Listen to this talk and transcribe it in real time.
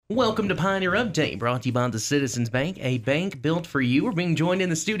Welcome to Pioneer Update, brought to you by the Citizens Bank, a bank built for you. We're being joined in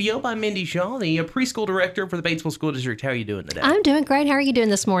the studio by Mindy Shaw, the preschool director for the Batesville School District. How are you doing today? I'm doing great. How are you doing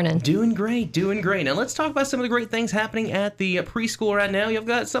this morning? Doing great, doing great. Now let's talk about some of the great things happening at the preschool right now. You've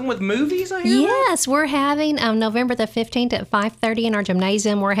got some with movies, I hear? Yes, we're having November the 15th at 5:30 in our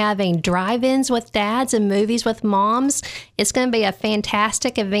gymnasium. We're having drive-ins with dads and movies with moms. It's going to be a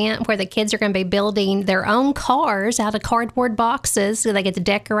fantastic event where the kids are going to be building their own cars out of cardboard boxes, so they get to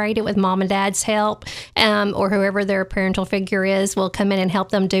decorate it with mom and dad's help, or whoever their parental figure is will come in and help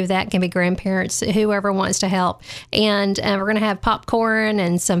them do that. It can be grandparents, whoever wants to help. And we're going to have popcorn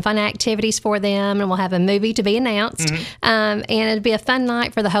and some fun activities for them, and we'll have a movie to be announced. And it'll be a fun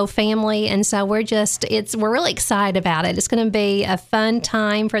night for the whole family. And so we're really excited about it. It's going to be a fun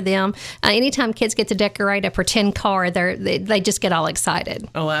time for them. Anytime kids get to decorate a pretend car, they just get all excited.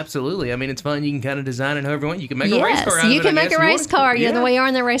 Oh, absolutely. I mean, it's fun. You can kind of design it however you want. You can make a race car out of it. You can make a race car. We are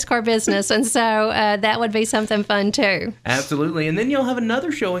in the race car business, and so that would be something fun too. Absolutely. And then you'll have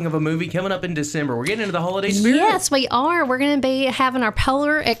another showing of a movie coming up in December. We're getting into the holiday spirit. Yes, we are. We're going to be having our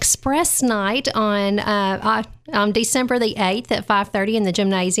Polar Express night on December the 8th at 5:30 in the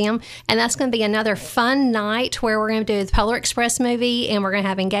gymnasium, and that's going to be another fun night where we're going to do the Polar Express movie, and we're going to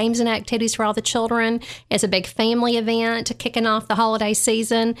have games and activities for all the children. It's a big family event kicking off the holiday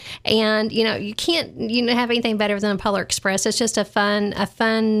season, and you can't have anything better than a Polar Express. It's just a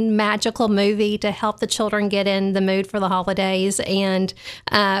fun magical movie to help the children get in the mood for the holidays, and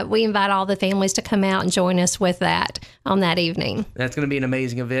we invite all the families to come out and join us with that on that evening. That's going to be an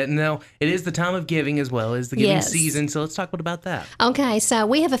amazing event. And now it is the time of giving as well as the giving season, so let's talk about that. Okay, so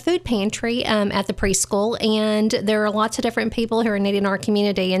we have a food pantry at the preschool, and there are lots of different people who are needing our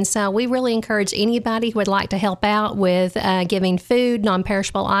community, and so we really encourage anybody who would like to help out with giving food,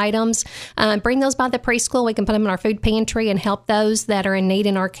 non-perishable items. Bring those by the preschool. We can put them in our food pantry and help those that are in need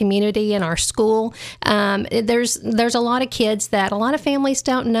in our community and our school. There's a lot of kids that a lot of families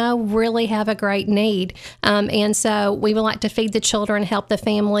don't know really have a great need, and so we would like to feed the children, help the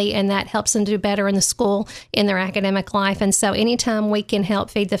family, and that helps them do better in the school, in their academic life. And so anytime we can help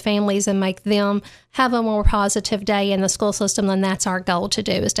feed the families and make them have a more positive day in the school system, then that's our goal to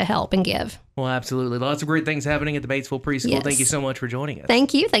do, is to help and give. Well, absolutely. Lots of great things happening at the Batesville Preschool. Yes. Thank you so much for joining us.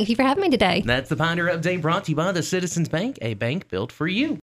 Thank you. Thank you for having me today. That's the Pioneer Update, brought to you by the Citizens Bank, a bank built for you.